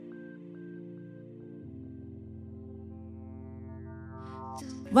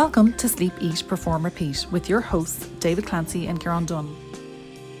Welcome to Sleep, Eat, Perform, Repeat with your hosts, David Clancy and Kieran Dunn.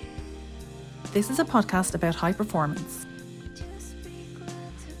 This is a podcast about high performance.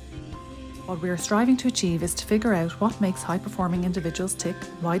 What we are striving to achieve is to figure out what makes high-performing individuals tick,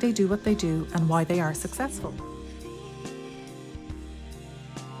 why they do what they do, and why they are successful.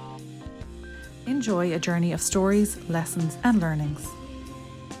 Enjoy a journey of stories, lessons, and learnings.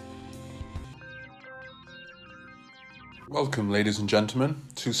 Welcome, ladies and gentlemen,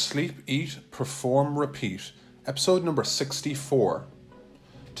 to Sleep, Eat, Perform, Repeat, episode number 64.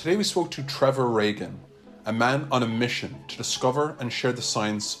 Today we spoke to Trevor Regan, a man on a mission to discover and share the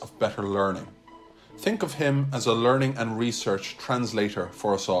science of better learning. Think of him as a learning and research translator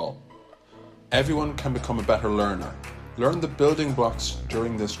for us all. Everyone can become a better learner. Learn the building blocks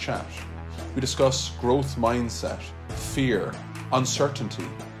during this chat. We discuss growth mindset, fear, uncertainty,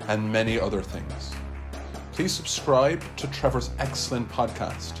 and many other things. Please subscribe to Trevor's excellent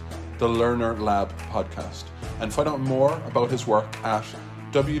podcast, the Learner Lab Podcast, and find out more about his work at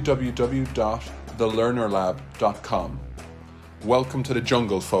www.thelearnerlab.com. Welcome to the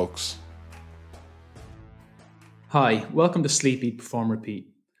jungle, folks. Hi, welcome to Sleep, Eat, Perform, Repeat.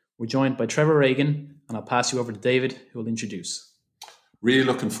 We're joined by Trevor Regan, and I'll pass you over to David, who will introduce. Really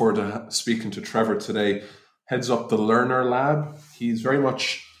looking forward to speaking to Trevor today. Heads up the Learner Lab. He's very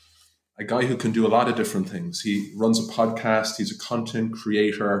much a guy who can do a lot of different things. He runs a podcast. He's a content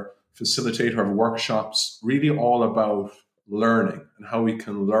creator, facilitator of workshops, really all about learning and how we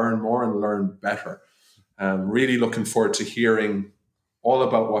can learn more and learn better. Really looking forward to hearing all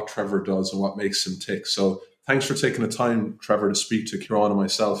about what Trevor does and what makes him tick. So thanks for taking the time, Trevor, to speak to Kieran and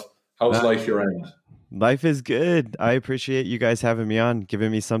myself. How's life your end? Life is good. I appreciate you guys having me on,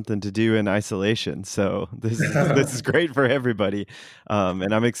 giving me something to do in isolation. So this is great for everybody.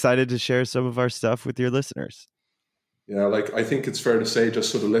 And I'm excited to share some of our stuff with your listeners. Yeah, I think it's fair to say, just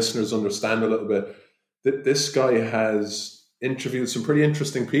so the listeners understand a little bit, that this guy has interviewed some pretty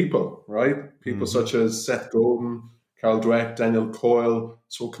interesting people, right? People such as Seth Godin, Carl Dweck, Daniel Coyle,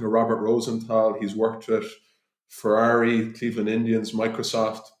 spoken to Robert Rosenthal. He's worked with Ferrari, Cleveland Indians,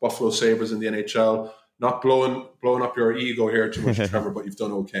 Microsoft, Buffalo Sabres in the NHL. Not blowing up your ego here too much, Trevor, but you've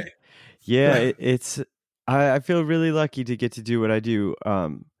done okay. Yeah, I feel really lucky to get to do what I do.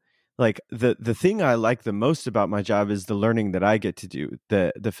 The thing I like the most about my job is the learning that I get to do.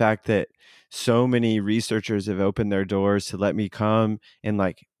 The fact that so many researchers have opened their doors to let me come and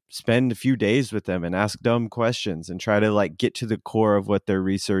spend a few days with them and ask dumb questions and try to get to the core of what their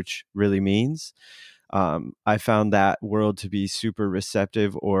research really means. I found that world to be super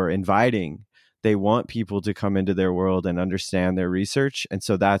receptive or inviting. They want people to come into their world and understand their research. And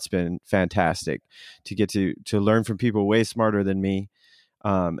so that's been fantastic to get to learn from people way smarter than me.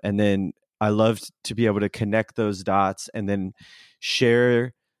 And then I love to be able to connect those dots and then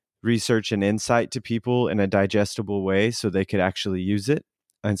share research and insight to people in a digestible way so they could actually use it.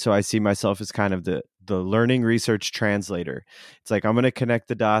 And so I see myself as kind of the learning research translator. It's I'm going to connect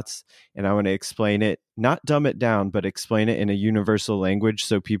the dots and I want to explain it, not dumb it down, but explain it in a universal language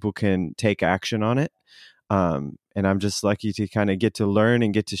so people can take action on it. And I'm just lucky to kind of get to learn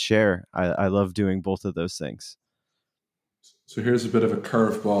and get to share. I love doing both of those things. So here's a bit of a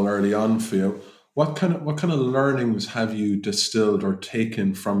curveball early on for you. What kind of learnings have you distilled or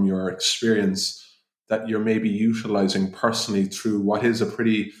taken from your experience that you're maybe utilizing personally through what is a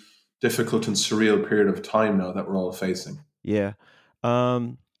pretty difficult and surreal period of time now that we're all facing? Yeah. A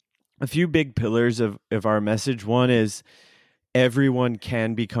few big pillars of our message. One is everyone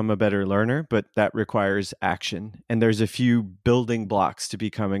can become a better learner, but that requires action. And there's a few building blocks to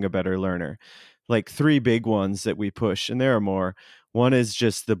becoming a better learner. Three big ones that we push, and there are more. One is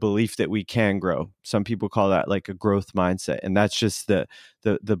just the belief that we can grow. Some people call that a growth mindset. And that's just the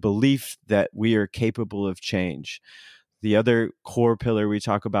belief that we are capable of change. The other core pillar we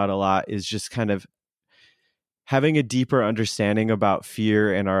talk about a lot is just kind of having a deeper understanding about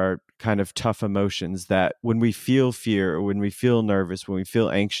fear and our kind of tough emotions, that when we feel fear or when we feel nervous, when we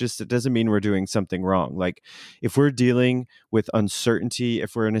feel anxious, it doesn't mean we're doing something wrong. If we're dealing with uncertainty,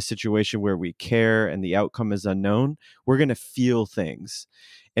 if we're in a situation where we care and the outcome is unknown, we're going to feel things.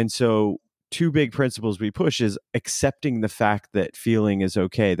 And so two big principles we push is accepting the fact that feeling is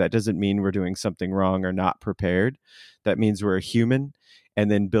okay. That doesn't mean we're doing something wrong or not prepared. That means we're a human.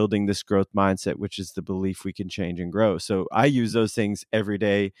 And then building this growth mindset, which is the belief we can change and grow. So I use those things every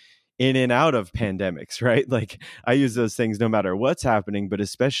day in and out of pandemics, right? I use those things no matter what's happening, but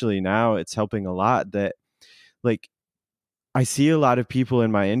especially now it's helping a lot that I see a lot of people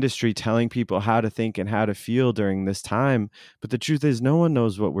in my industry telling people how to think and how to feel during this time. But the truth is no one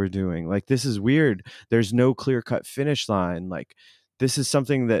knows what we're doing. This is weird. There's no clear-cut finish line. this is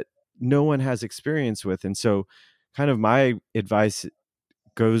something that no one has experience with. And so kind of my advice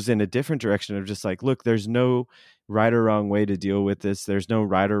goes in a different direction of just like, look, there's no right or wrong way to deal with this. There's no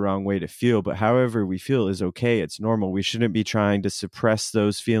right or wrong way to feel, but however we feel is okay. It's normal. We shouldn't be trying to suppress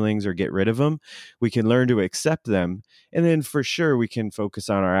those feelings or get rid of them. We can learn to accept them. And then for sure, we can focus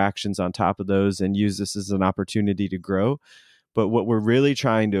on our actions on top of those and use this as an opportunity to grow. But what we're really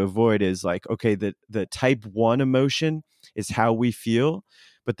trying to avoid is like, okay, the type 1 emotion is how we feel,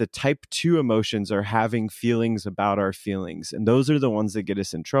 but the type 2 emotions are having feelings about our feelings. And those are the ones that get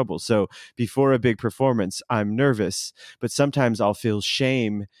us in trouble. So before a big performance, I'm nervous, but sometimes I'll feel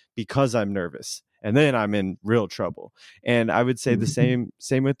shame because I'm nervous. And then I'm in real trouble. And I would say the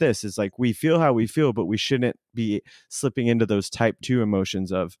same with this. Is like, we feel how we feel, but we shouldn't be slipping into those type 2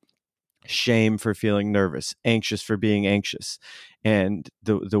 emotions of shame for feeling nervous, anxious for being anxious. And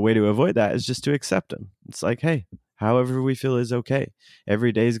the way to avoid that is just to accept them. It's like, hey, however we feel is okay.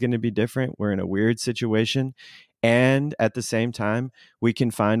 Every day is going to be different. We're in a weird situation. And at the same time, we can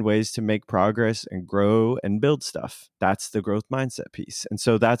find ways to make progress and grow and build stuff. That's the growth mindset piece. And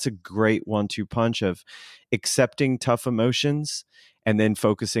so that's a great 1-2 punch of accepting tough emotions and then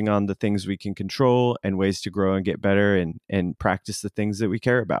focusing on the things we can control and ways to grow and get better and practice the things that we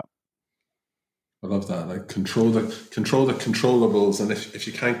care about. I love that. Like control the controllables, and if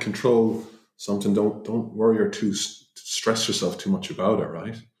you can't control something, don't worry or stress yourself too much about it,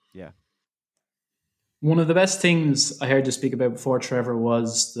 right? Yeah. One of the best things I heard you speak about before, Trevor,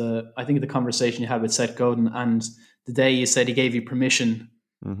 was the conversation you had with Seth Godin, and the day you said he gave you permission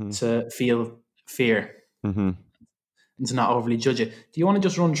to feel fear and to not overly judge it. Do you want to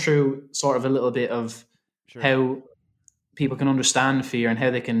just run through sort of a little bit of how people can understand fear and how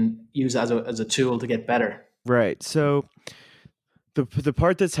they can use it as a tool to get better? Right. So the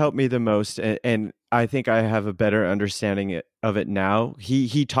part that's helped me the most, and I think I have a better understanding of it now.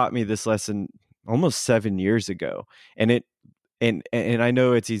 He taught me this lesson almost 7 years ago, and I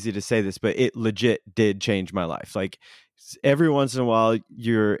know it's easy to say this, but it legit did change my life. Like every once in a while,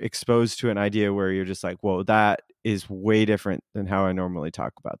 you're exposed to an idea where you're just like, whoa, that is way different than how I normally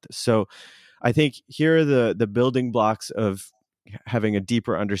talk about this. So I think here are the building blocks of having a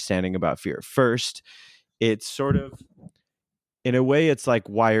deeper understanding about fear. First, it's sort of, in a way, it's like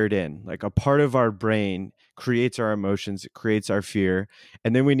wired in, like a part of our brain creates our emotions, it creates our fear.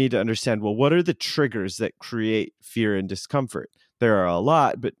 And then we need to understand, well, what are the triggers that create fear and discomfort? There are a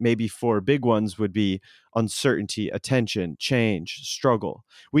lot, but maybe 4 big ones would be uncertainty, attention, change, struggle.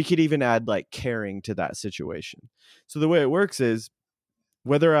 We could even add like caring to that situation. So the way it works is,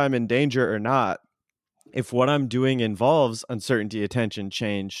 whether I'm in danger or not, if what I'm doing involves uncertainty, attention,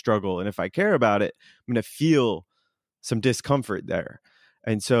 change, struggle, and if I care about it, I'm going to feel some discomfort there.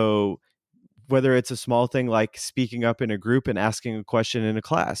 And so whether it's a small thing like speaking up in a group and asking a question in a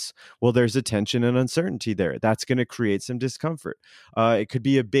class, well, there's a tension and uncertainty there. That's going to create some discomfort. It could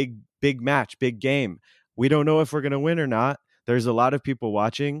be a big match, big game. We don't know if we're going to win or not. There's a lot of people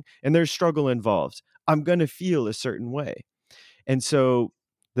watching and there's struggle involved. I'm going to feel a certain way. And so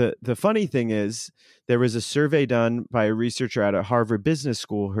the funny thing is, there was a survey done by a researcher at a Harvard Business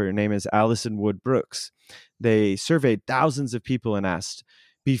School. Her name is Alison Wood Brooks. They surveyed thousands of people and asked,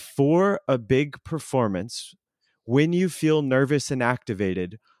 before a big performance, when you feel nervous and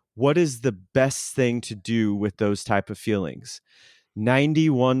activated, what is the best thing to do with those type of feelings?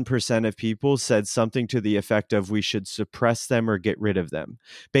 91% of people said something to the effect of we should suppress them or get rid of them.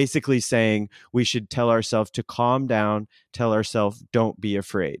 Basically saying we should tell ourselves to calm down, tell ourselves don't be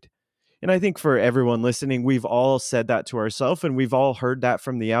afraid. And I think for everyone listening, we've all said that to ourselves and we've all heard that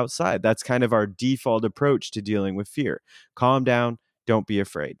from the outside. That's kind of our default approach to dealing with fear. Calm down, don't be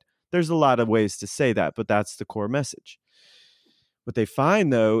afraid. There's a lot of ways to say that, but that's the core message. What they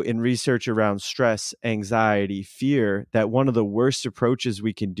find, though, in research around stress, anxiety, fear, that one of the worst approaches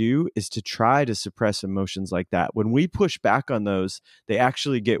we can do is to try to suppress emotions like that. When we push back on those, they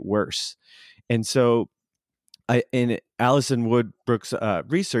actually get worse. And so in Alison Wood Brooks'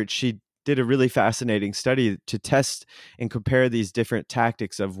 research, she did a really fascinating study to test and compare these different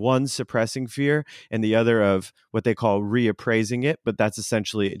tactics of one, suppressing fear, and the other of what they call reappraising it, but that's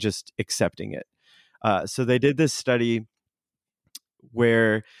essentially just accepting it. So they did this study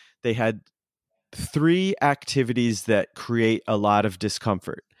where they had 3 activities that create a lot of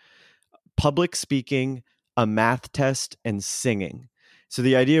discomfort: public speaking, a math test, and singing. So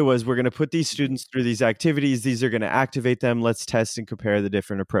the idea was, we're going to put these students through these activities. These are going to activate them. Let's test and compare the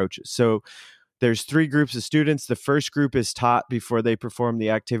different approaches. So There's 3 groups of students. The first group is taught before they perform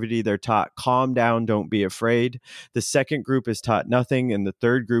the activity. They're taught, calm down, don't be afraid. The second group is taught nothing. And the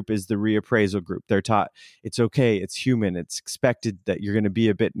third group is the reappraisal group. They're taught, it's okay, it's human, it's expected that you're going to be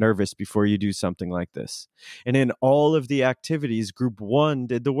a bit nervous before you do something like this. And in all of the activities, group 1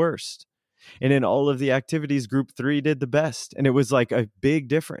 did the worst. And in all of the activities, group 3 did the best. And it was like a big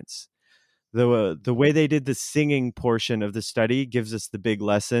difference. The way they did the singing portion of the study gives us the big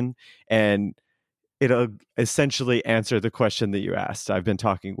lesson, and it'll essentially answer the question that you asked. I've been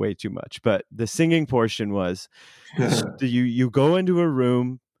talking way too much, but the singing portion was you go into a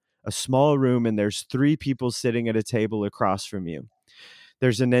room, a small room, and there's 3 people sitting at a table across from you.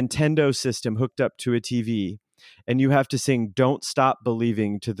 There's a Nintendo system hooked up to a TV, and you have to sing "Don't Stop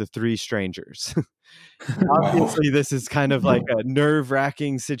Believing" to the 3 strangers. Obviously, this is kind of like a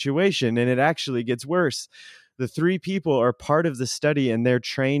nerve-wracking situation, and it actually gets worse. The 3 people are part of the study, and they're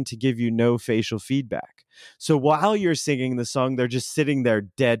trained to give you no facial feedback. So while you're singing the song, they're just sitting there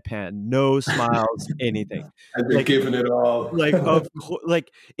deadpan, no smiles, anything. And they're giving it all.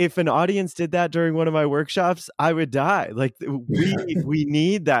 Like if an audience did that during one of my workshops, I would die. Like we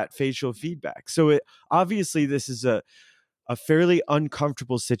need that facial feedback. So obviously this is a fairly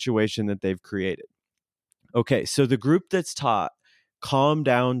uncomfortable situation that they've created. Okay, so the group that's taught, calm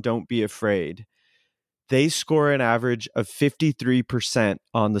down, don't be afraid, they score an average of 53%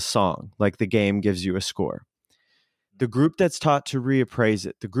 on the song, like the game gives you a score. The group that's taught to reappraise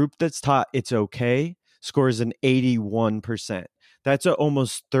it, the group that's taught it's okay, scores an 81%. That's an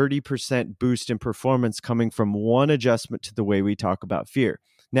almost 30% boost in performance coming from one adjustment to the way we talk about fear.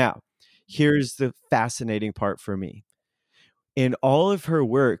 Now, here's the fascinating part for me. In all of her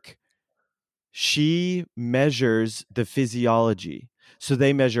work, she measures the physiology. So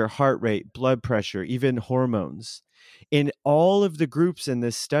they measure heart rate, blood pressure, even hormones. In all of the groups in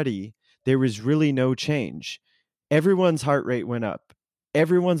this study, there was really no change. Everyone's heart rate went up.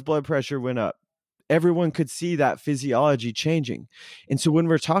 Everyone's blood pressure went up. Everyone could see that physiology changing. And so when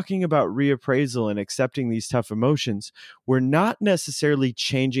we're talking about reappraisal and accepting these tough emotions, we're not necessarily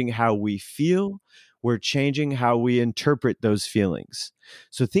changing how we feel. We're changing how we interpret those feelings.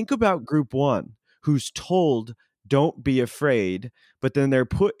 So think about group 1, who's told, don't be afraid, but then they're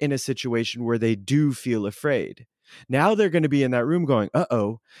put in a situation where they do feel afraid. Now they're going to be in that room going,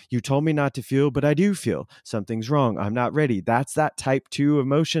 uh-oh, you told me not to feel, but I do feel. Something's wrong. I'm not ready. That's that type 2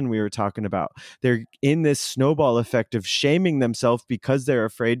 emotion we were talking about. They're in this snowball effect of shaming themselves because they're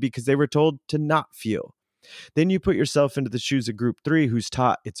afraid because they were told to not feel. Then you put yourself into the shoes of group 3 who's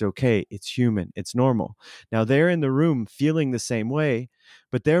taught it's okay, it's human, it's normal. Now they're in the room feeling the same way,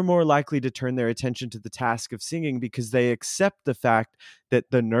 but they're more likely to turn their attention to the task of singing because they accept the fact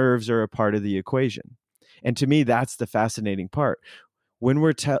that the nerves are a part of the equation. And to me, that's the fascinating part. When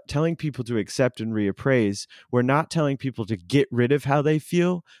we're telling people to accept and reappraise, we're not telling people to get rid of how they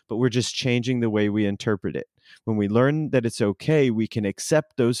feel, but we're just changing the way we interpret it. When we learn that it's okay, we can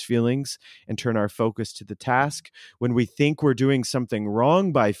accept those feelings and turn our focus to the task. When we think we're doing something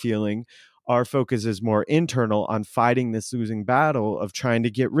wrong by feeling, our focus is more internal on fighting this losing battle of trying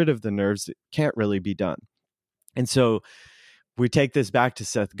to get rid of the nerves that can't really be done. And so we take this back to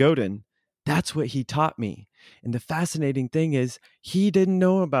Seth Godin. That's what he taught me. And the fascinating thing is he didn't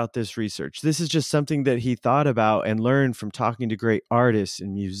know about this research. This is just something that he thought about and learned from talking to great artists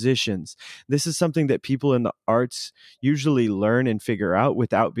and musicians. This is something that people in the arts usually learn and figure out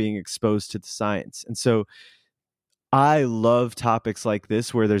without being exposed to the science. And so I love topics like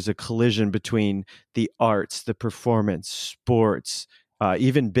this where there's a collision between the arts, the performance, sports,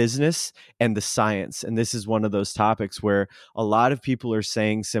 even business and the science. And this is one of those topics where a lot of people are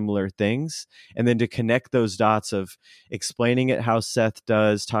saying similar things. And then to connect those dots of explaining it how Seth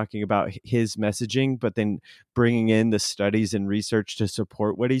does, talking about his messaging, but then bringing in the studies and research to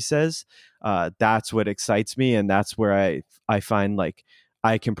support what he says, that's what excites me. And that's where I find like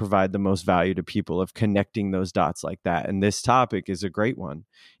I can provide the most value to people of connecting those dots like that. And this topic is a great one.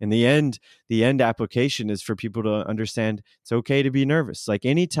 In the end application is for people to understand it's okay to be nervous. Like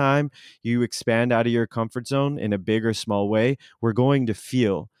anytime you expand out of your comfort zone in a big or small way, we're going to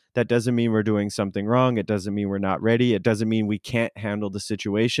feel. That doesn't mean we're doing something wrong. It doesn't mean we're not ready. It doesn't mean we can't handle the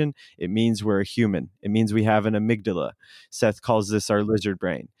situation. It means we're a human. It means we have an amygdala. Seth calls this our lizard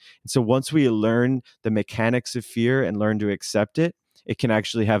brain. And so once we learn the mechanics of fear and learn to accept it, it can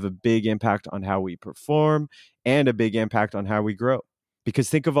actually have a big impact on how we perform and a big impact on how we grow. Because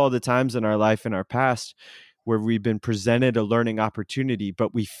think of all the times in our life in our past where we've been presented a learning opportunity,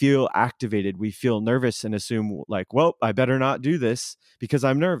 but we feel activated, we feel nervous and assume like, well, I better not do this because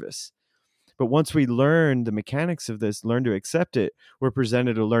I'm nervous. But once we learn the mechanics of this, learn to accept it, we're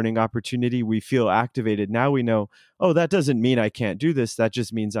presented a learning opportunity. We feel activated. Now we know, oh, that doesn't mean I can't do this. That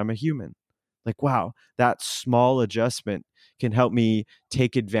just means I'm a human. Like, wow, that small adjustment can help me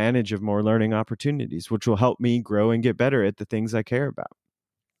take advantage of more learning opportunities, which will help me grow and get better at the things I care about.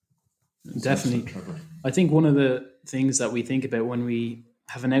 Definitely. I think one of the things that we think about when we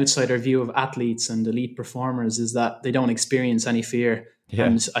have an outsider view of athletes and elite performers is that they don't experience any fear. Yeah.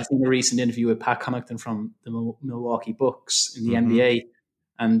 And I think a recent interview with Pat Connaughton from the Milwaukee Bucks in the NBA,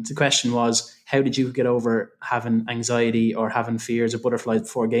 and the question was, how did you get over having anxiety or having fears or butterflies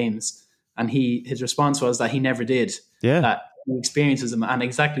before games? And his response was that he never did. Yeah. That he experiences them, and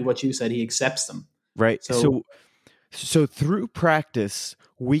exactly what you said, he accepts them. Right. So through practice,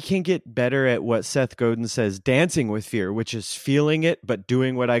 we can get better at what Seth Godin says, dancing with fear, which is feeling it, but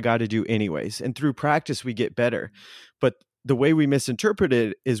doing what I got to do anyways. And through practice, we get better. But the way we misinterpret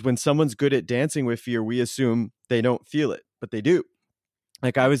it is when someone's good at dancing with fear, we assume they don't feel it, but they do.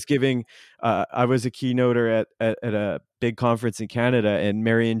 Like I was a keynoter at a big conference in Canada, and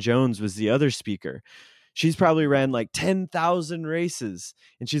Marion Jones was the other speaker. She's probably ran like 10,000 races.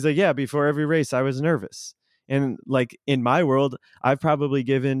 And she's like, yeah, before every race, I was nervous. And like in my world, I've probably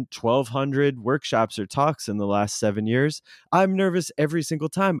given 1,200 workshops or talks in the last 7 years. I'm nervous every single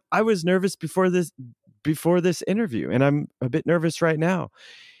time. I was nervous before this interview, and I'm a bit nervous right now.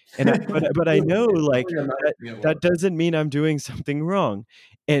 And but I know like that doesn't mean I'm doing something wrong.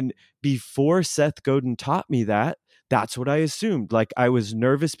 And before Seth Godin taught me that, that's what I assumed. Like I was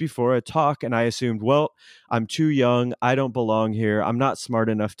nervous before a talk, and I assumed, well, I'm too young. I don't belong here. I'm not smart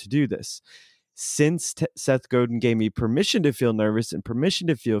enough to do this. Since Seth Godin gave me permission to feel nervous and permission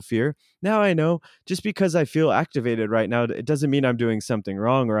to feel fear, now I know just because I feel activated right now, it doesn't mean I'm doing something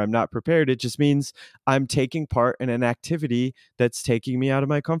wrong or I'm not prepared. It just means I'm taking part in an activity that's taking me out of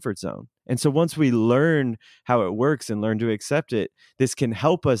my comfort zone. And so once we learn how it works and learn to accept it, this can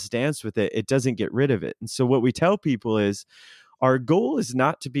help us dance with it. It doesn't get rid of it. And so what we tell people is, our goal is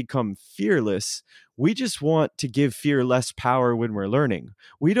not to become fearless. We just want to give fear less power when we're learning.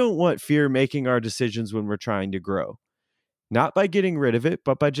 We don't want fear making our decisions when we're trying to grow. Not by getting rid of it,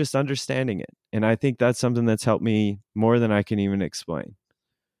 but by just understanding it. And I think that's something that's helped me more than I can even explain.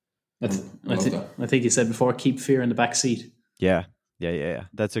 I think you said before, keep fear in the back seat. Yeah.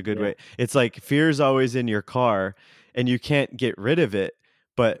 That's a good way. It's like fear is always in your car and you can't get rid of it.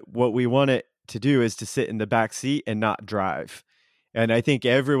 But what we want it to do is to sit in the back seat and not drive. And I think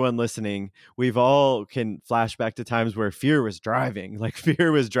everyone listening, we've all can flash back to times where fear was driving, like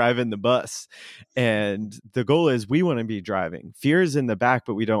fear was driving the bus. And the goal is we want to be driving. Fear is in the back,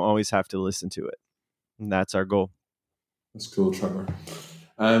 but we don't always have to listen to it. And that's our goal. That's cool, Trevor.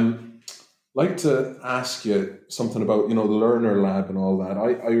 I'd like to ask you something about, the Learner Lab and all that.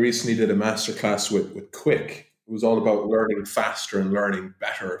 I recently did a masterclass with Quick. It was all about learning faster and learning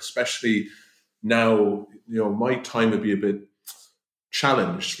better, especially now, my time would be a bit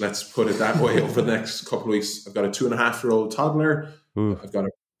challenged, let's put it that way, over the next couple of weeks. I've got a 2.5-year-old toddler. Ooh. I've got a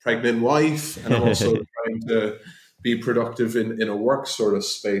pregnant wife, and I'm also trying to be productive in a work sort of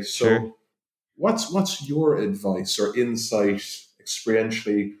space. So sure. What's your advice or insight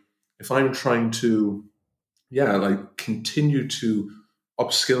experientially if I'm trying to, continue to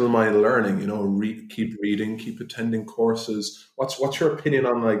upskill my learning, keep reading, keep attending courses? What's your opinion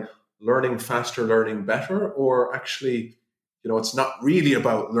on learning faster, learning better, or actually, it's not really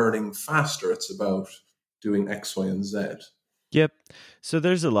about learning faster. It's about doing X, Y, and Z. Yep. So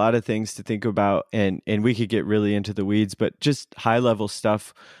there's a lot of things to think about, and we could get really into the weeds, but just high level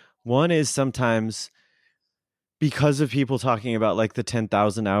stuff. One is sometimes because of people talking about like the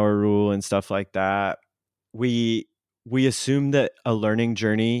 10,000 hour rule and stuff like that, we assume that a learning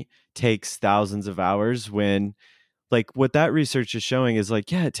journey takes thousands of hours when what that research is showing is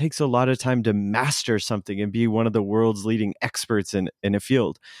it takes a lot of time to master something and be one of the world's leading experts in a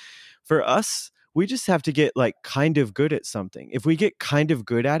field. For us, we just have to get kind of good at something. If we get kind of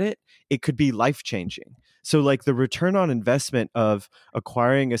good at it, it could be life-changing. So the return on investment of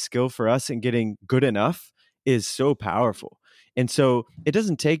acquiring a skill for us and getting good enough is so powerful. And so it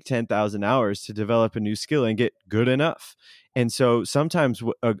doesn't take 10,000 hours to develop a new skill and get good enough. And so sometimes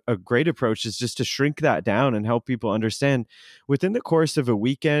a great approach is just to shrink that down and help people understand within the course of a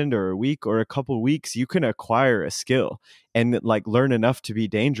weekend or a week or a couple of weeks, you can acquire a skill and learn enough to be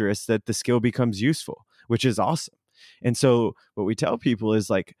dangerous that the skill becomes useful, which is awesome. And so what we tell people is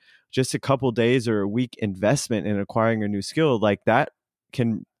just a couple days or a week investment in acquiring a new skill, that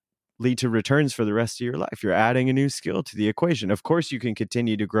can lead to returns for the rest of your life. You're adding a new skill to the equation. Of course, you can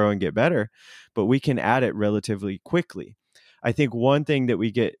continue to grow and get better, but we can add it relatively quickly. I think one thing that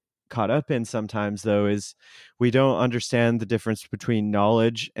we get caught up in sometimes, though, is we don't understand the difference between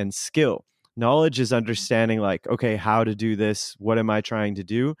knowledge and skill. Knowledge is understanding, like, okay, how to do this. What am I trying to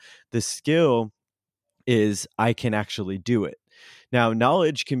do? The skill is I can actually do it. Now,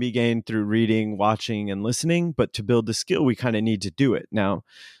 knowledge can be gained through reading, watching, and listening, but to build the skill, we kind of need to do it. Now,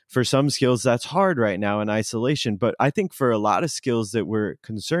 for some skills, that's hard right now in isolation, but I think for a lot of skills that we're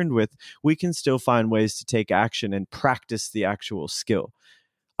concerned with, we can still find ways to take action and practice the actual skill.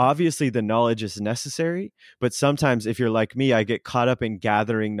 Obviously, the knowledge is necessary, but sometimes if you're like me, I get caught up in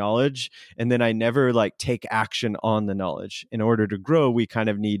gathering knowledge and then I never like take action on the knowledge. In order to grow, we kind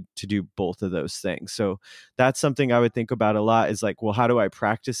of need to do both of those things. So that's something I would think about a lot, is like, well, how do I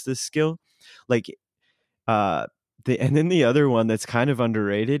practice this skill? Like, and then the other one that's kind of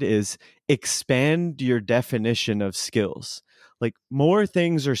underrated is expand your definition of skills. Like, more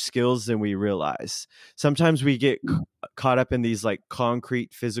things are skills than we realize. Sometimes we get caught up in these like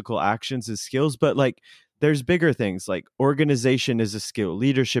concrete physical actions as skills, but like there's bigger things, like organization is a skill,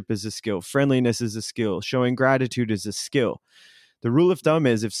 leadership is a skill, friendliness is a skill, showing gratitude is a skill. The rule of thumb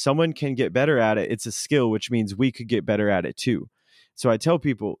is if someone can get better at it, it's a skill, which means we could get better at it too. So I tell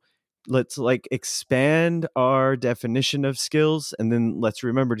people, let's like expand our definition of skills, and then let's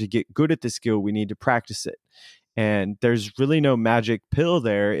remember to get good at the skill, we need to practice it. And there's really no magic pill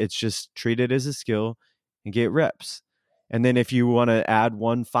there. It's just treat it as a skill and get reps. And then if you want to add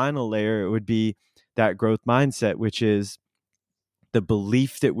one final layer, it would be that growth mindset, which is the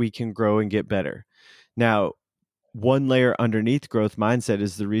belief that we can grow and get better. Now, one layer underneath growth mindset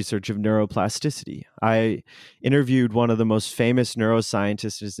is the research of neuroplasticity. I interviewed one of the most famous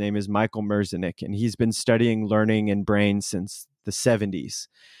neuroscientists. His name is Michael Merzenich, and he's been studying learning and brain since the 70s.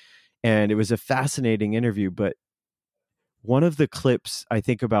 And it was a fascinating interview, but one of the clips I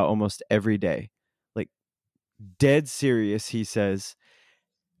think about almost every day, like dead serious, he says,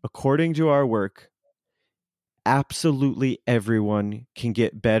 according to our work, absolutely everyone can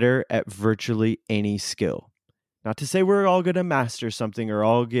get better at virtually any skill. Not to say we're all going to master something or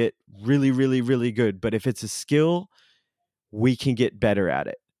all get really, really, really good, but if it's a skill, we can get better at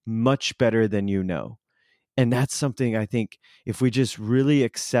it, much better than you know. And that's something I think if we just really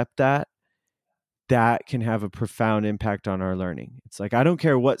accept that, that can have a profound impact on our learning. It's like, I don't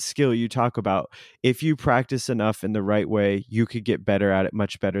care what skill you talk about. If you practice enough in the right way, you could get better at it,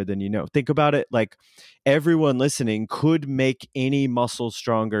 much better than you know. Think about it like everyone listening could make any muscle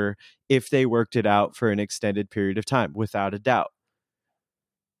stronger if they worked it out for an extended period of time, without a doubt.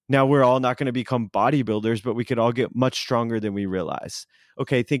 Now, we're all not going to become bodybuilders, but we could all get much stronger than we realize.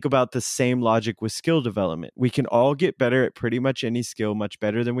 Okay, think about the same logic with skill development. We can all get better at pretty much any skill, much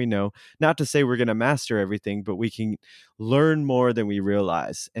better than we know. Not to say we're going to master everything, but we can learn more than we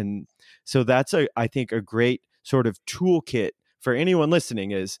realize. And so that's, I think, a great sort of toolkit for anyone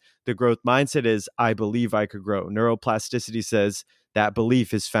listening. Is the growth mindset is, I believe I could grow. Neuroplasticity says, that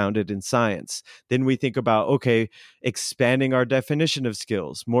belief is founded in science. Then we think about, okay, expanding our definition of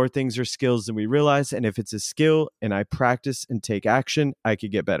skills. More things are skills than we realize. And if it's a skill and I practice and take action, I could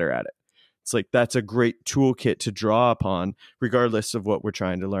get better at it. It's like, that's a great toolkit to draw upon, regardless of what we're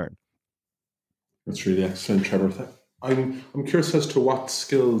trying to learn. That's really excellent, Trevor. I'm curious as to what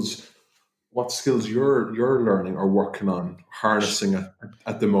skills you're learning or working on harnessing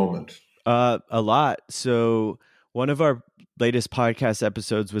at the moment. A lot. So one of our latest podcast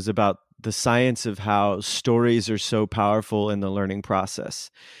episodes was about the science of how stories are so powerful in the learning process.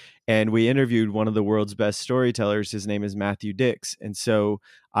 And we interviewed one of the world's best storytellers. His name is Matthew Dix. And so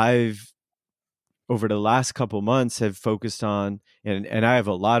I've, over the last couple months, have focused on, and I have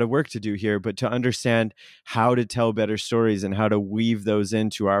a lot of work to do here, but to understand how to tell better stories and how to weave those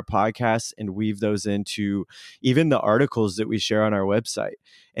into our podcasts and weave those into even the articles that we share on our website.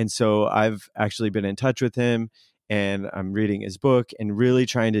 And so I've actually been in touch with him, and I'm reading his book and really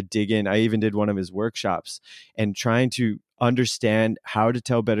trying to dig in. I even did one of his workshops and trying to understand how to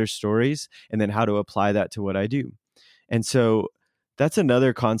tell better stories and then how to apply that to what I do. And so that's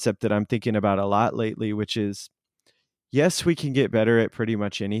another concept that I'm thinking about a lot lately, which is, yes, we can get better at pretty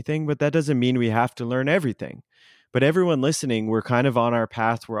much anything, but that doesn't mean we have to learn everything. But everyone listening, we're kind of on our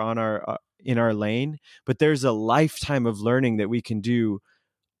path, we're on our in our lane, but there's a lifetime of learning that we can do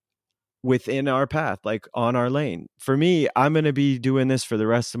within our path, like on our lane. For me, I'm going to be doing this for the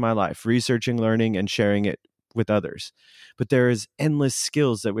rest of my life, researching, learning, and sharing it with others. But there is endless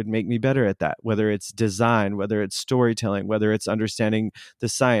skills that would make me better at that, whether it's design, whether it's storytelling, whether it's understanding the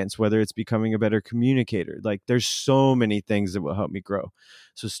science, whether it's becoming a better communicator. Like, there's so many things that will help me grow.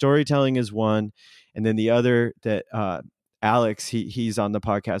 So storytelling is one. And then the other that Alex, he's on the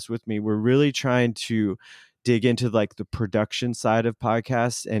podcast with me. We're really trying to dig into like the production side of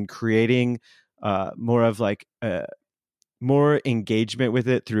podcasts and creating more of like more engagement with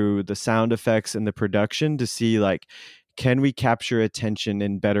it through the sound effects and the production to see like, can we capture attention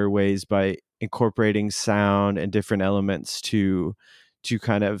in better ways by incorporating sound and different elements to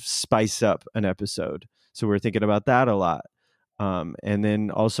kind of spice up an episode. So we're thinking about that a lot. And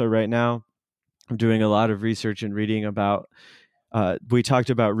then also right now, I'm doing a lot of research and reading about, we talked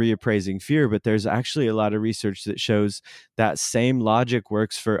about reappraising fear, but there's actually a lot of research that shows that same logic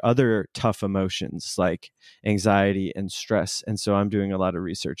works for other tough emotions like anxiety and stress. And so I'm doing a lot of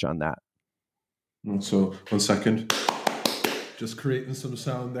research on that. So 1 second. Just creating some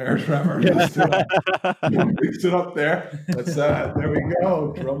sound there, Trevor. Just mix it up there. That's there we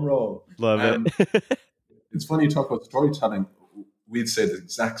go. Drum roll. Love it. It's funny you talk about storytelling. We'd say the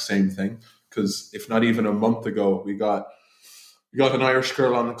exact same thing because if not even a month ago, we got an Irish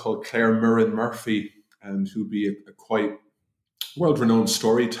girl on called Claire Murrin Murphy, and who'd be a quite world-renowned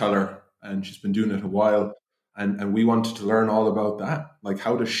storyteller, and she's been doing it a while. And we wanted to learn all about that. Like,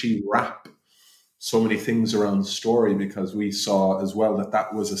 how does she wrap so many things around story, because we saw as well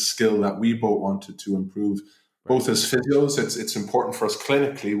that was a skill that we both wanted to improve, both as physios. It's important for us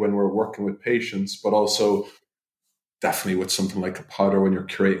clinically when we're working with patients, but also definitely with something like a pod or when you're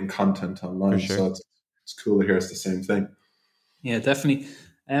creating content online. Sure. So it's cool to hear it's the same thing. Yeah, definitely.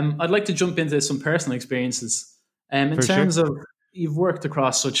 I'd like to jump into some personal experiences. In terms of, you've worked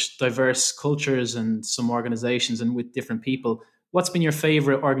across such diverse cultures and some organizations and with different people. What's been your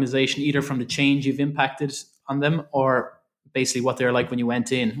favorite organization, either from the change you've impacted on them or basically what they're like when you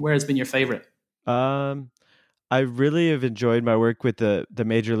went in? Where has been your favorite? I really have enjoyed my work with the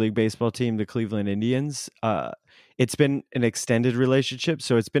Major League Baseball team, the Cleveland Indians. It's been an extended relationship,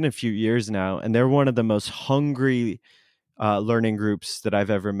 so it's been a few years now, and they're one of the most hungry learning groups that I've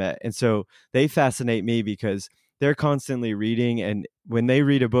ever met. And so they fascinate me because they're constantly reading, and when they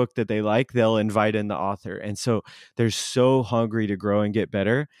read a book that they like, they'll invite in the author. And so they're so hungry to grow and get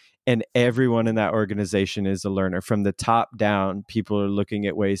better. And everyone in that organization is a learner. From the top down, people are looking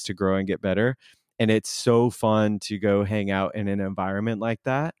at ways to grow and get better. And it's so fun to go hang out in an environment like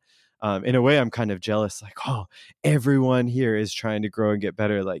that. In a way, I'm kind of jealous, like, oh, everyone here is trying to grow and get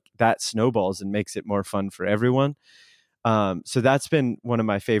better. Like, that snowballs and makes it more fun for everyone. So that's been one of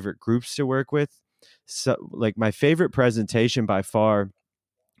my favorite groups to work with. So, like, my favorite presentation by far,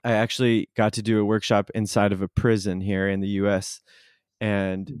 I actually got to do a workshop inside of a prison here in the US.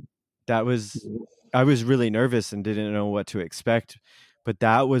 And I was really nervous and didn't know what to expect. But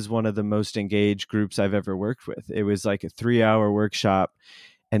that was one of the most engaged groups I've ever worked with. It was like a 3-hour workshop,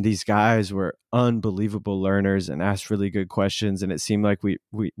 and these guys were unbelievable learners and asked really good questions. And it seemed like we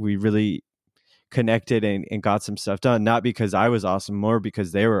really connected and got some stuff done, not because I was awesome, more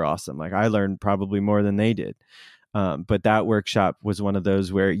because they were awesome. Like, I learned probably more than they did. But that workshop was one of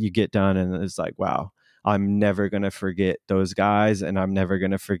those where you get done and it's like, wow, I'm never going to forget those guys. And I'm never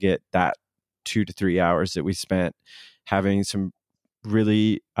going to forget that 2 to 3 hours that we spent having some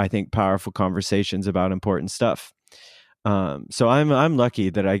really, I think, powerful conversations about important stuff. So I'm lucky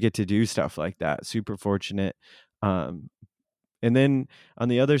that I get to do stuff like that. Super fortunate. And then on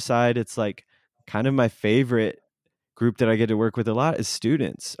the other side, it's like kind of my favorite group that I get to work with a lot is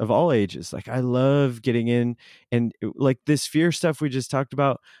students of all ages. Like, I love getting in, and like this fear stuff we just talked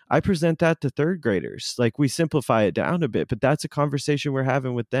about, I present that to third graders. Like, we simplify it down a bit, but that's a conversation we're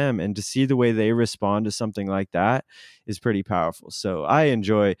having with them, and to see the way they respond to something like that is pretty powerful. So I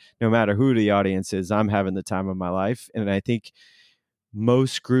enjoy, no matter who the audience is, I'm having the time of my life. And I think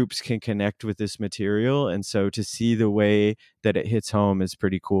most groups can connect with this material, and so to see the way that it hits home is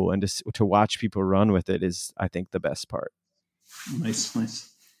pretty cool, and to watch people run with it is, I think, the best part. Nice.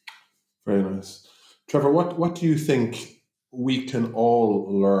 Very nice. Trevor, what do you think we can all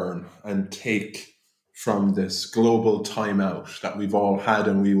learn and take from this global timeout that we've all had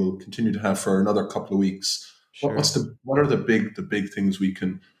and we will continue to have for another couple of weeks? Sure. What are the big things we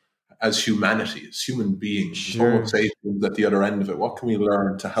can, as humanity, as human beings, sure, Homo sapiens at the other end of it, what can we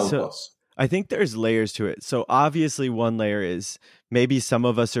learn to help us? I think there's layers to it. So obviously one layer is maybe some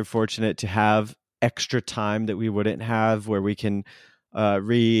of us are fortunate to have extra time that we wouldn't have, where we can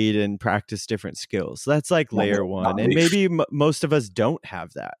read and practice different skills. That's like layer one. And maybe most of us don't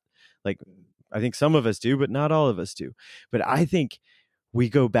have that. Like, I think some of us do, but not all of us do. But I think we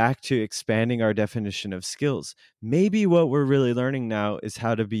go back to expanding our definition of skills. Maybe what we're really learning now is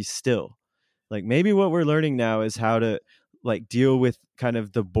how to be still. Like, maybe what we're learning now is how to like deal with kind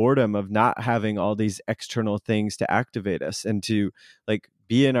of the boredom of not having all these external things to activate us, and to like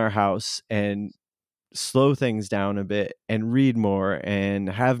be in our house and slow things down a bit and read more and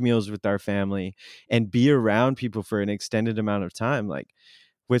have meals with our family and be around people for an extended amount of time. Like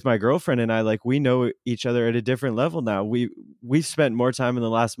with my girlfriend and I, like we know each other at a different level now. We've spent more time in the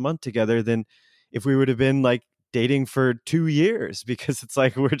last month together than if we would have been like dating for 2 years, because it's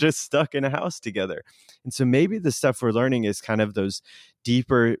like we're just stuck in a house together. And so maybe the stuff we're learning is kind of those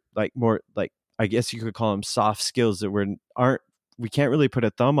deeper, like more like, I guess you could call them soft skills that we can't really put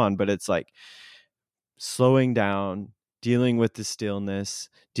a thumb on, but it's like slowing down, dealing with the stillness,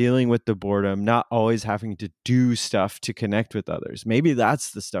 dealing with the boredom, not always having to do stuff to connect with others. Maybe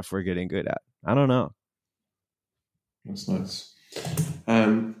that's the stuff we're getting good at. I don't know. That's nice.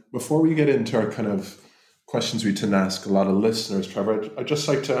 Before we get into our kind of questions we tend to ask a lot of listeners, Trevor, I'd just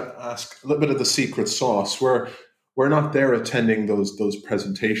like to ask a little bit of the secret sauce. We're not there attending those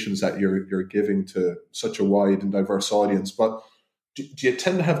presentations that you're giving to such a wide and diverse audience, but do you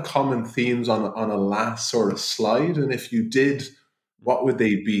tend to have common themes on a last sort of slide? And if you did, what would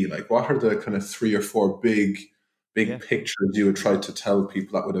they be? Like, what are the kind of 3 or 4 big pictures you would try to tell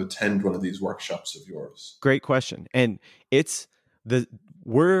people that would attend one of these workshops of yours? Great question. And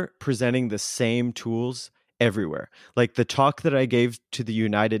we're presenting the same tools everywhere. Like the talk that I gave to the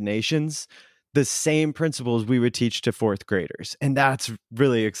United Nations, the same principles we would teach to 4th graders. And that's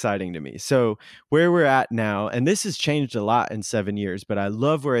really exciting to me. So where we're at now, and this has changed a lot in 7 years, but I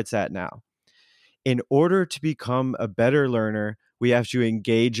love where it's at now. In order to become a better learner, we have to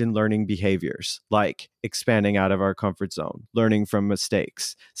engage in learning behaviors like expanding out of our comfort zone, learning from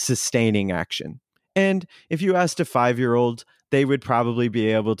mistakes, sustaining action. And if you asked a 5-year-old, they would probably be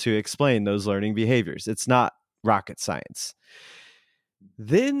able to explain those learning behaviors. It's not rocket science.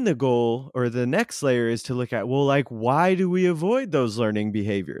 Then the goal or the next layer is to look at, well, like, why do we avoid those learning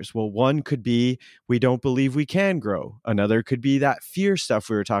behaviors? Well, one could be we don't believe we can grow. Another could be that fear stuff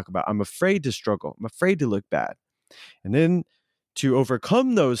we were talking about. I'm afraid to struggle. I'm afraid to look bad. And then to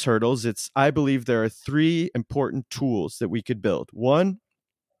overcome those hurdles, I believe there are 3 important tools that we could build. 1,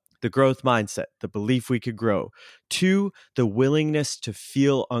 the growth mindset, the belief we could grow. 2, the willingness to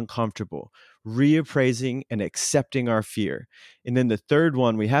feel uncomfortable, reappraising and accepting our fear. And then the third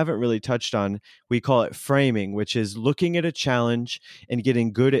one we haven't really touched on, we call it framing, which is looking at a challenge and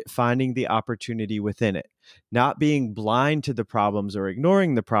getting good at finding the opportunity within it. Not being blind to the problems or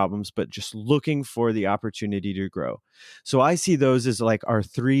ignoring the problems, but just looking for the opportunity to grow. So I see those as like our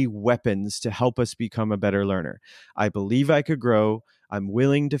 3 weapons to help us become a better learner. I believe I could grow, I'm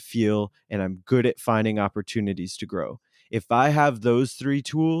willing to feel, and I'm good at finding opportunities to grow. If I have those 3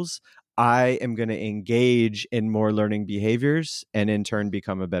 tools, I am going to engage in more learning behaviors and in turn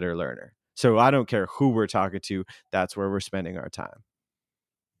become a better learner. So I don't care who we're talking to, that's where we're spending our time.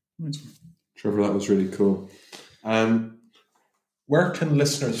 Trevor, that was really cool. Where can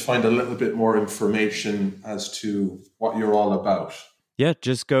listeners find a little bit more information as to what you're all about? Yeah,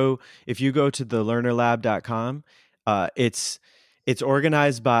 if you go to thelearnerlab.com, it's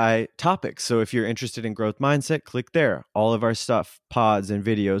organized by topics. So if you're interested in growth mindset, click there. All of our stuff, pods and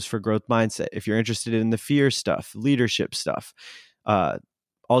videos for growth mindset. If you're interested in the fear stuff, leadership stuff.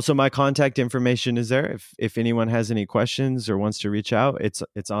 Also, my contact information is there. If anyone has any questions or wants to reach out, it's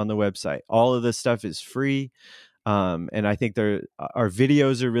on the website. All of this stuff is free. And I think our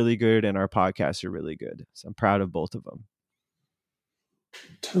videos are really good and our podcasts are really good. So I'm proud of both of them.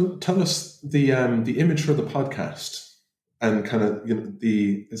 Tell us the image for the podcast. And kind of,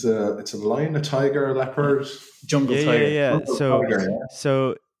 it's a lion, a tiger, a leopard, jungle tiger. Yeah.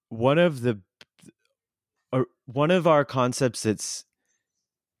 So one of our concepts that's,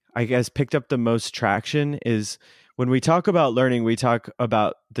 I guess, picked up the most traction is when we talk about learning, we talk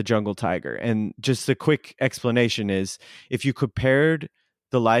about the jungle tiger. And just a quick explanation is, if you compared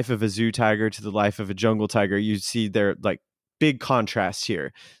the life of a zoo tiger to the life of a jungle tiger, you'd see they're like big contrast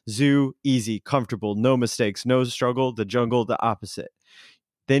here. Zoo, easy, comfortable, no mistakes, no struggle. The jungle, the opposite.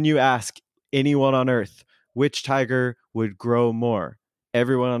 Then you ask anyone on earth, which tiger would grow more?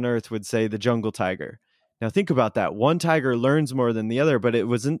 Everyone on earth would say the jungle tiger. Now think about that. One tiger learns more than the other, but it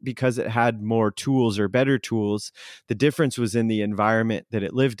wasn't because it had more tools or better tools. The difference was in the environment that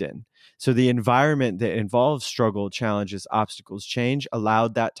it lived in. So the environment that involves struggle, challenges, obstacles, change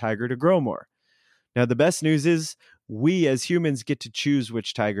allowed that tiger to grow more. Now the best news is, we as humans get to choose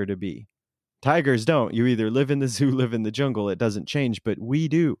which tiger to be. Tigers don't. You either live in the zoo, live in the jungle. It doesn't change, but we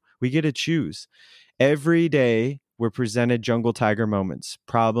do. We get to choose. Every day, we're presented jungle tiger moments,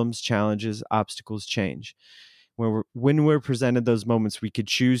 problems, challenges, obstacles, change. When we're presented those moments, we could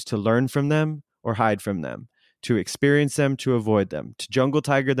choose to learn from them or hide from them, to experience them, to avoid them, to jungle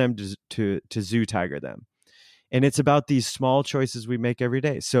tiger them, to zoo tiger them. And it's about these small choices we make every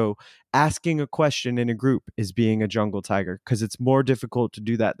day. So asking a question in a group is being a jungle tiger, because it's more difficult to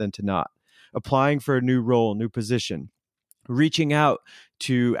do that than to not. Applying for a new role, new position, reaching out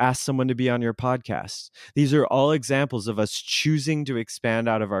to ask someone to be on your podcast. These are all examples of us choosing to expand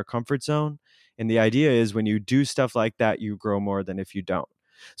out of our comfort zone. And the idea is when you do stuff like that, you grow more than if you don't.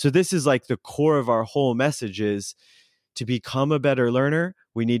 So this is like the core of our whole message is to become a better learner,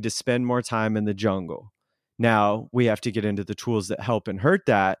 we need to spend more time in the jungle. Now we have to get into the tools that help and hurt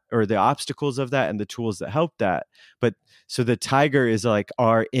that, or the obstacles of that and the tools that help that. But so the tiger is like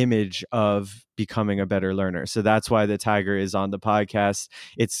our image of becoming a better learner. So that's why the tiger is on the podcast.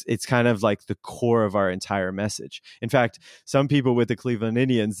 It's kind of like the core of our entire message. In fact, some people with the Cleveland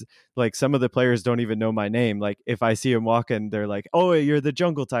Indians, like some of the players don't even know my name. Like if I see them walking, they're like, "Oh, you're the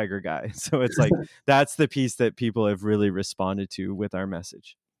jungle tiger guy." So it's like, that's the piece that people have really responded to with our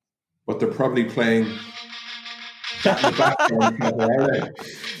message. But they're probably playing that in the background, are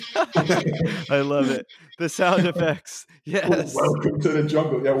they? I love it. The sound effects. Yes. Welcome to the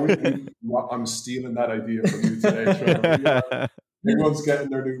jungle. Yeah, I'm stealing that idea from you today, Trevor. Everyone's getting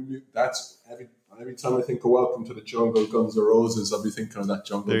their new. That's every time I think of Welcome to the Jungle, Guns N' Roses, I'll be thinking of that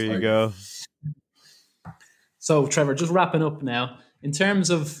jungle. There you go. So, Trevor, just wrapping up now. In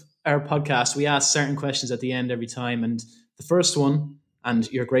terms of our podcast, we ask certain questions at the end every time, and the first one,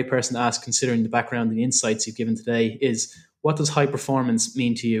 and you're a great person to ask considering the background and the insights you've given today, is what does high performance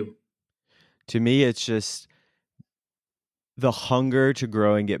mean to you? To me, it's just the hunger to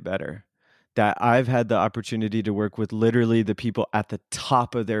grow and get better. That I've had the opportunity to work with literally the people at the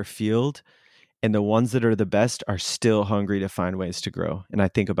top of their field, and the ones that are the best are still hungry to find ways to grow. And I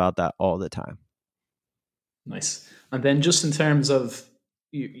think about that all the time. Nice. And then just in terms of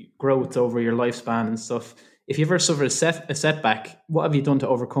growth over your lifespan and stuff, if you ever suffered a setback, what have you done to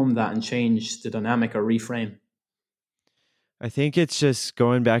overcome that and change the dynamic or reframe? I think it's just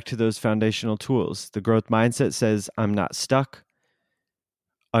going back to those foundational tools. The growth mindset says I'm not stuck.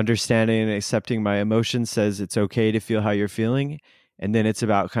 Understanding and accepting my emotions says it's okay to feel how you're feeling. And then it's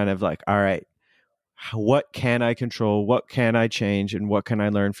about kind of like, all right, what can I control? What can I change? And what can I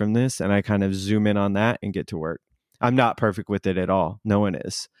learn from this? And I kind of zoom in on that and get to work. I'm not perfect with it at all. No one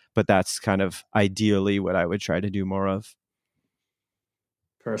is. But that's kind of ideally what I would try to do more of.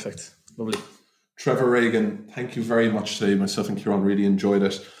 Perfect. Lovely. Trevor Regan, thank you very much today. Myself and Kieran really enjoyed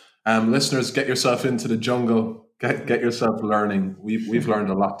it. Listeners, get yourself into the jungle. Get yourself learning. We've learned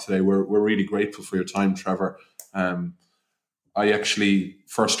a lot today. We're really grateful for your time, Trevor. I actually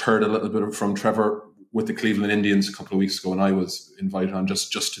first heard a little bit from Trevor with the Cleveland Indians a couple of weeks ago, and I was invited on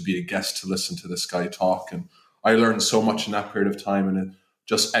just to be a guest to listen to this guy talk. And I learned so much in that period of time, and it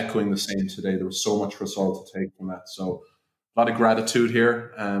just echoing the same today. There was so much for us all to take from that. So a lot of gratitude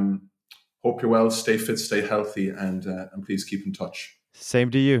here. Hope you're well, stay fit, stay healthy, and please keep in touch.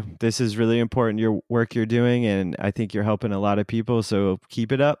 Same to you. This is really important, your work you're doing, and I think you're helping a lot of people, so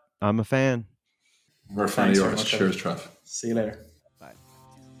keep it up. I'm a fan. We're a fan of yours. Cheers, Trev. See you later. Bye.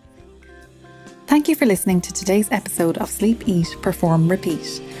 Thank you for listening to today's episode of Sleep, Eat, Perform,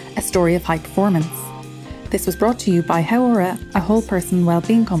 Repeat, a story of high performance. This was brought to you by Hauora, a whole person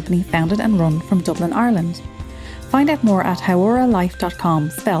wellbeing company founded and run from Dublin, Ireland. Find out more at hauoralife.com,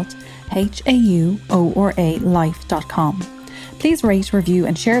 spelt HAUORA life.com. Please rate, review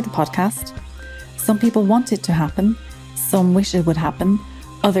and share the podcast. Some people want it to happen, some wish it would happen,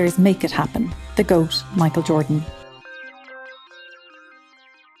 others make it happen. The GOAT, Michael Jordan.